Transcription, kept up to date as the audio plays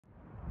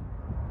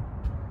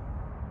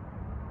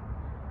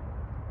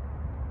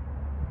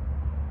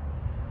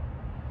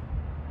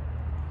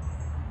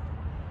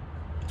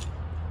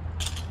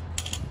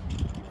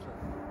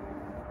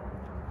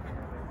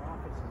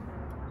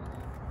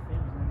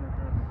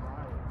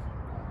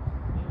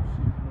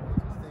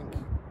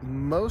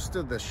most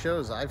of the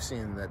shows I've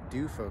seen that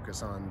do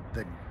focus on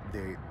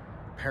the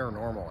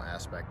paranormal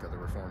aspect of the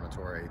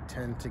Reformatory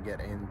tend to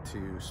get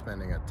into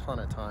spending a ton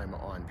of time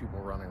on people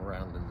running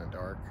around in the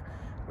dark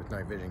with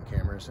night vision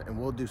cameras, and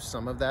we'll do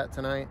some of that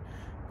tonight,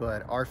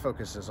 but our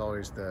focus is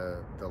always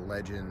the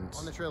legends.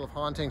 On the Trail of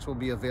Hauntings will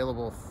be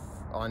available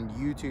on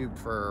YouTube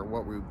for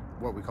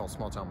what we call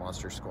Small Town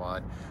Monster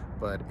Squad,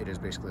 but it is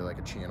basically like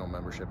a channel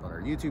membership on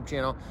our YouTube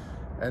channel.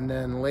 And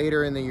then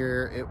later in the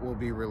year, it will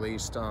be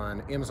released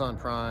on Amazon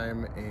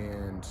Prime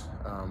and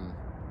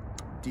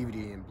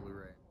DVD and Blu-ray.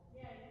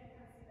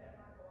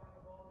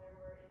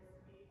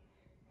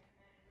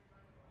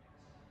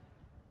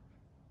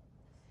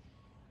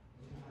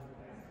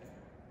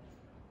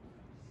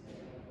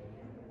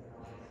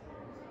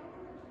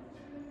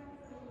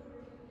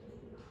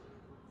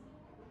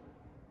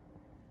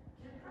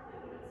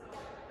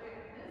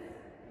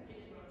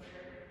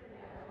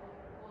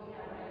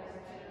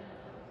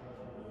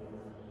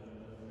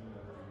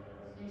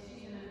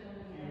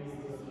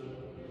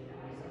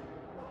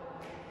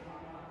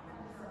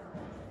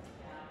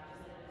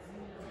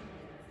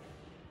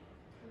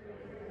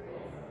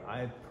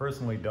 I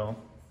personally don't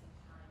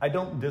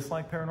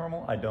dislike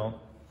paranormal.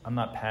 I'm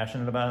not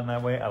passionate about it in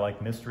that way. I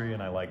like mystery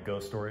and I like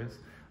ghost stories.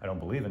 I don't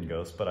believe in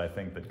ghosts, but I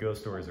think that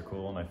ghost stories are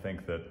cool, and I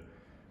think that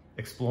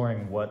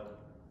exploring what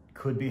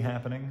could be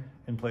happening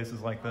in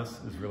places like this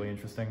is really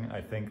interesting.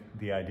 I think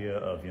the idea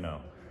of,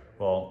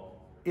 well,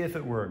 if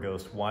it were a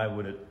ghost, why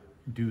would it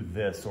do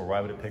this, or why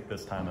would it pick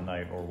this time of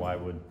night, or why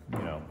would,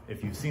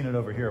 if you've seen it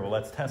over here, well,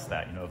 let's test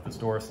that. If this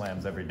door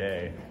slams every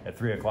day at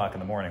 3 o'clock in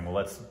the morning, well,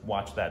 let's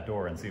watch that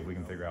door and see if we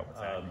can figure out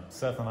what's happening.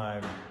 Seth and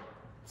I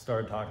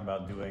started talking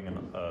about doing an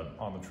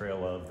On the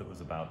Trail of that was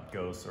about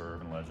ghosts or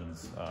urban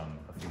legends a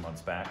few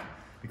months back,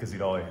 because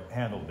he'd already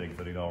handled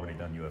Bigfoot, he'd already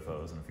done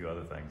UFOs and a few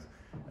other things.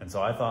 And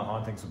so I thought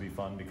hauntings would be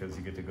fun because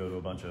you get to go to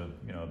a bunch of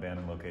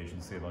abandoned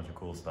locations, see a bunch of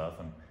cool stuff.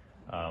 And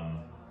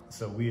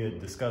so we had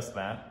discussed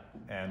that,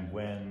 and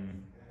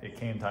when it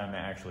came time to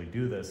actually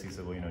do this, he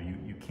said, well,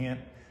 you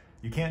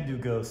can't do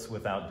ghosts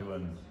without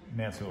doing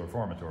Mansfield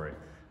Reformatory.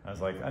 I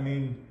was like,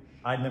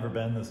 I'd never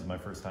been, this is my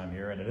first time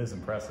here, and it is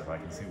impressive. I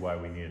can see why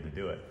we needed to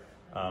do it.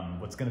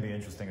 What's gonna be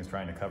interesting is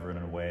trying to cover it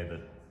in a way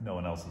that no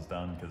one else has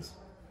done, because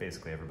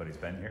basically everybody's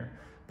been here.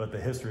 But the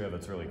history of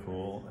it's really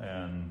cool,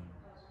 and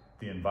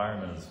the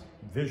environment is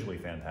visually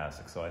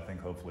fantastic, so I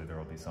think hopefully there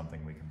will be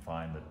something we can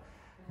find that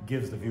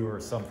gives the viewer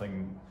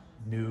something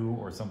new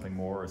or something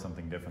more or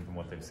something different than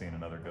what they've seen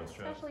in other ghost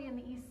shows. Especially in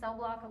the East Cell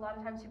Block, a lot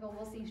of times people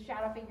will see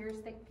shadow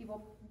figures,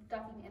 people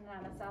ducking in and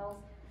out of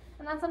cells,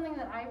 and that's something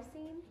that I've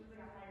seen. It was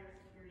like a higher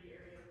security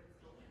area of this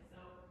building,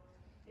 so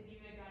if you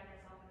had gotten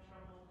yourself in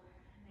trouble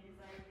and they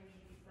decided you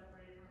need to be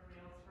separated from everybody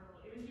else for a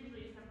little, it was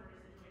usually a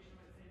temporary situation,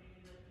 like say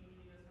maybe like you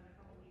need to go spend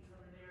a couple weeks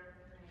over there,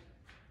 and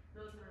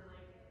those were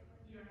like,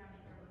 you don't have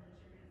any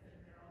privileges, you're gonna sit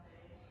in there all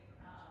day, and then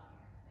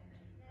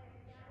you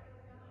probably shower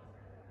with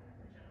those.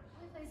 The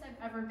only place I've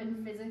ever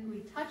been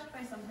physically touched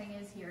by something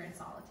is here in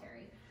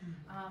Solitary.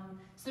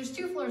 So there's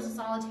 2 floors of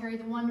Solitary.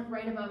 The one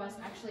right above us,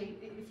 actually,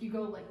 if you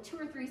go like 2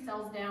 or 3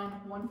 cells down,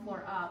 1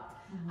 floor up,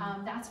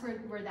 that's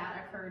where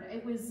that occurred.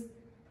 It was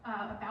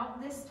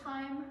about this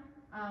time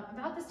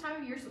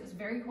of year, so it was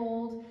very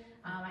cold.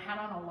 I had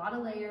on a lot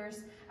of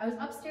layers. I was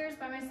upstairs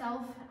by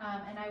myself,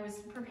 and I was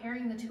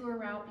preparing the tour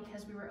route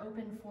because we were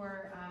open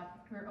for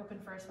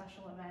a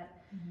special event,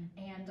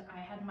 and I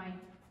had my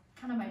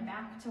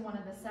back to one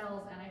of the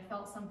cells, and I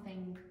felt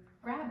something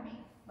grab me,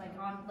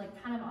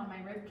 kind of on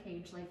my rib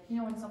cage,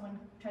 when someone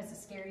tries to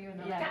scare you and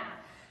they're like,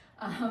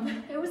 ah.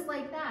 It was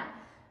like that.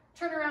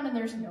 Turn around and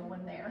there's no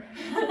one there.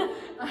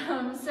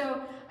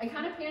 So I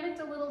kind of panicked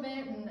a little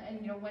bit and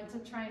went to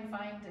try and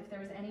find if there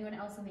was anyone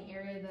else in the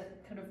area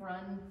that could have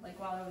run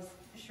while I was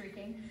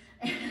shrieking,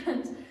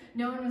 and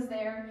no one was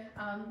there.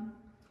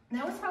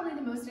 That was probably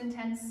the most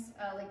intense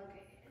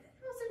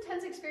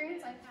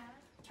experience I've had.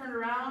 Turned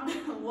around,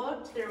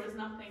 looked, there was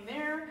nothing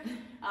there,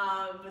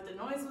 but the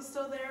noise was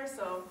still there,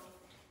 so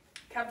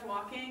kept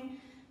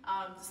walking.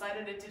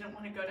 Decided I didn't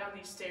want to go down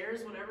these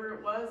stairs, whatever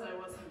it was, I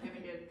wasn't going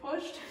to get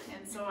pushed,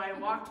 and so I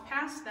walked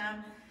past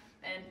them,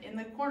 and in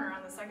the corner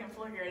on the 2nd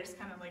floor here, I just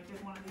kind of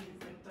did one of these,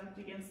 ducked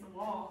against the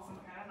wall, so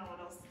I don't know what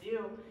else to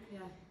do.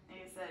 Yeah. And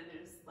he said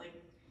it was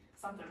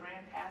something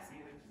ran past me,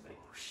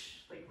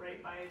 whoosh,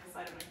 right by the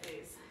side of my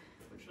face,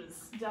 which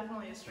was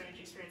definitely a strange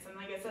experience. And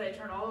like I said, I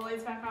turned all the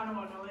lights back on and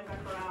walked all the way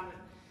back around,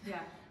 and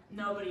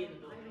nobody in the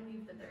building. I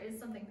believe that there is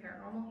something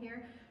paranormal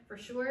here, for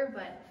sure,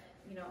 but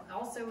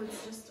also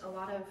it's just a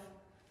lot of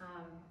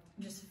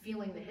just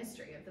feeling the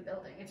history of the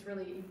building. It's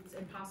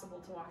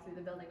impossible to walk through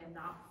the building and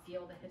not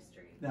feel the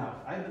history. Now,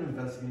 I've been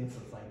investigating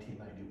since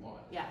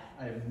 1991. Yeah.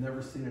 I have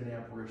never seen an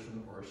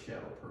apparition or a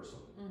shadow person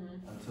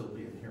until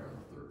being here on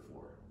the 3rd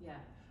floor. Yeah.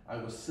 I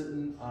was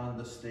sitting on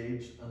the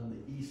stage on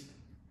the east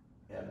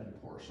admin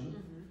portion.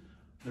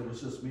 There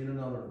was just me and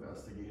another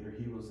investigator.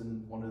 He was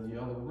in one of the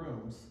other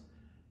rooms,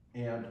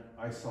 and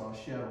I saw a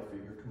shadow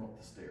figure come up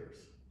the stairs.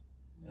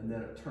 And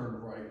then it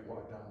turned right,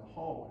 walked down the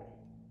hallway.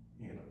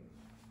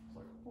 It's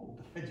like, oh,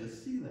 did I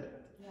just see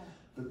that? Yeah.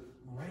 But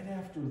right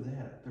after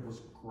that, there was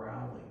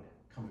growling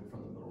coming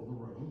from the middle of the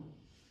room.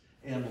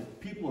 And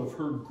people have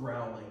heard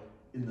growling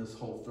in this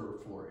whole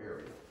 3rd floor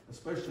area,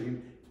 especially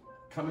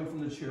coming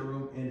from the chair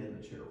room and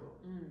in the chair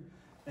room.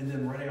 And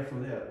then right after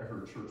that, I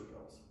heard church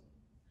bells.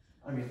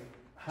 I mean,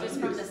 how Just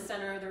do you from the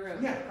center of the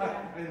room.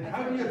 Yeah, and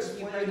how do you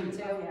explain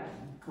Yeah.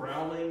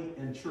 growling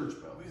and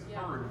church bells? We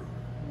heard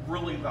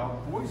really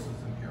loud voices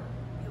in here.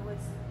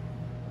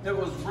 It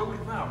was really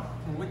loud,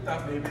 and we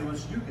thought maybe it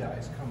was you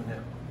guys coming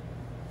in.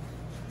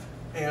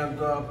 And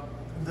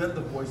then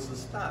the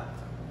voices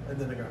stopped, and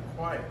then it got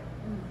quiet.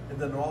 And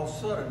then all of a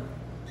sudden,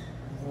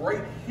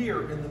 right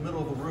here in the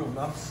middle of the room,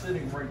 I'm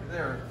sitting right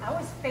there. I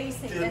was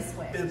facing this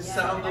way. It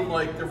sounded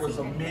like there was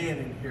a man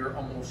in here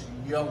almost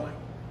yelling.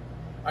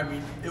 I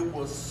mean, it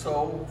was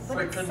so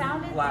freaking But it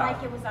sounded loud.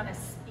 like it was on a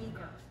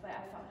speaker. But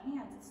I felt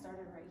hands, it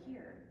started right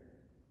here.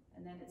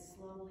 And then it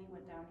slowly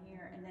went down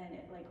here, and then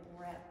it like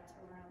wrapped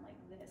around like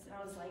this. And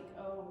I was like,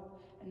 oh,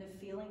 and the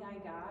feeling I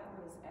got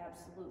was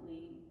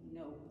absolutely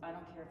no, I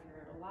don't care if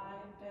you're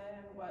alive,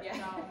 dead, what, Yeah.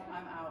 no,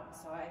 I'm out.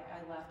 So I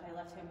left. I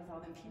left him with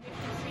all them people.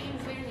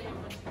 Chains there, they don't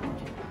want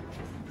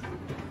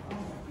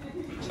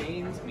you.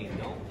 Chains mean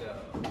don't go.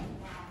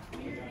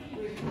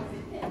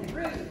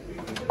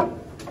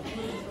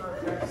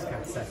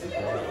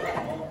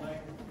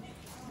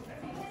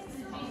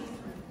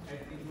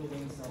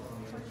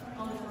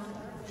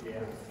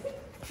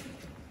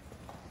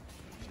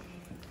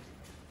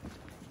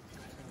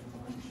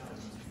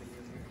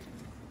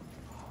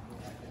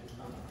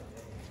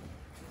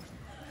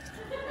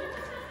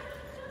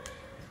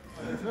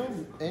 There's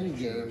no end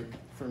game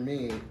for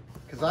me,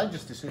 because I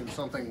just assume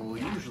something will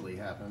usually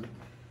happen.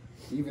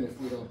 Even if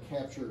we don't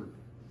capture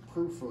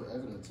proof or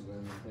evidence of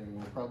anything,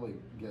 we'll probably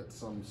get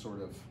some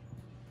sort of...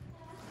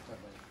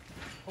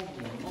 Holy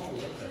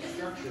moly, the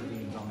structure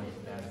beams on this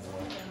bad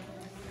boy.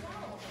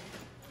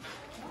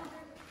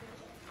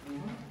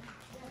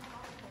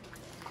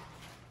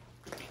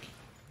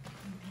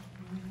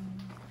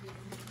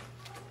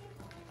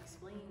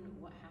 Explain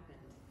what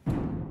happened.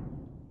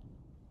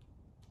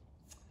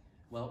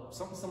 Well,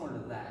 something similar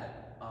to that.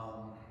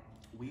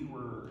 We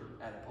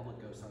were at a public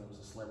ghost hunt. It was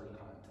a celebrity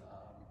hunt.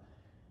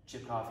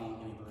 Chip Coffee,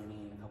 Amy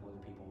Bruni, and a couple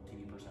other people,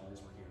 TV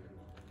personalities were here.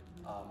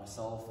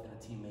 Myself and a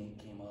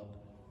teammate came up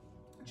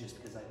just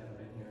because I'd never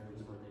been here. It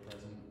was a birthday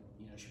present.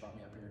 You know, she brought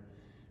me up here.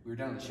 We were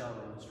down in the shower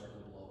room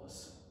directly below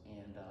us,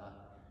 and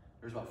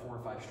there was about 4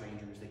 or 5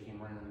 strangers. They came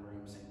running in the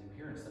room saying they were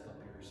hearing stuff up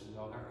here. So we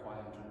all got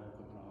quiet and turned our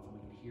equipment off, and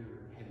we could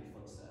hear heavy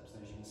footsteps.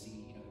 And as you can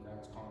see, you know, the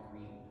ground's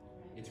concrete.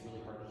 It's really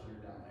hard to hear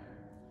down there.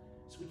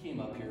 So we came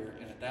up here,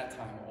 and at that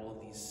time, all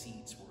of these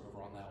seats were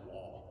over on that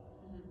wall.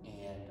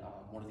 And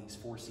one of these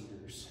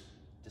 4-seaters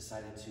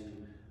decided to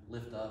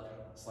lift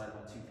up, slide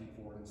about 2 feet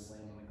forward, and slam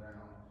on the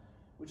ground,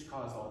 which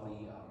caused all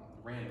the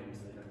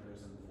randoms that had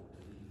risen before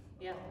to leave.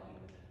 Yeah.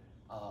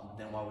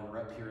 Then while we were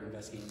up here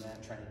investigating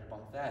that, trying to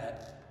debunk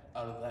that,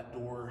 out of that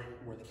door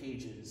where the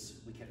cage is,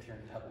 we kept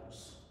hearing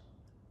pebbles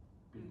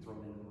being thrown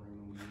into the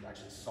room. We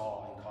actually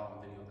saw and caught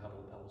on video a couple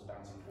of pebbles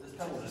bouncing. This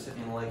pebble was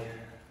sitting in the lake.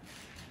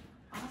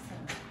 Awesome.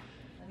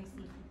 Let me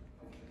see.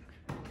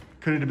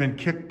 Could it have been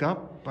kicked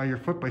up by your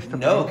foot by stepping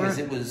No, over because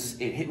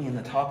it? it hit me in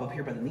the top up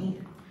here by the knee.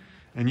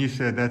 And you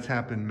said that's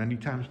happened many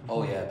times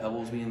before? Oh yeah,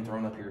 pebbles being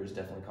thrown up here is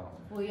definitely common.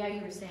 Well, yeah,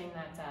 you were saying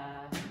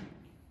that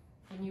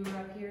when you were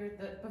up here,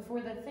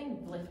 before the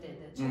thing lifted,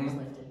 the chips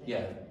lifted.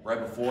 Yeah, right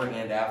before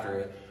and after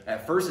it.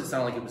 At first, it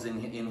sounded like it was in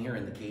here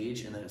in the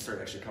cage, and then it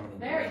started actually coming in.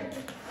 There.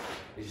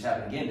 It just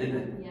happened again, didn't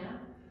it? Yeah.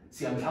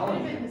 See, I'm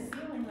telling you. The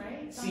ceiling,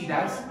 right? See,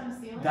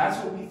 that's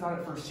what we thought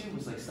at first too.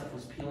 Was like stuff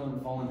was peeling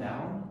and falling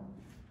down,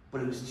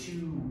 but it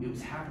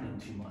was happening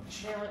too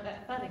much. There went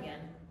that thud again,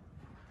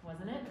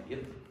 wasn't it?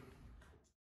 Yep.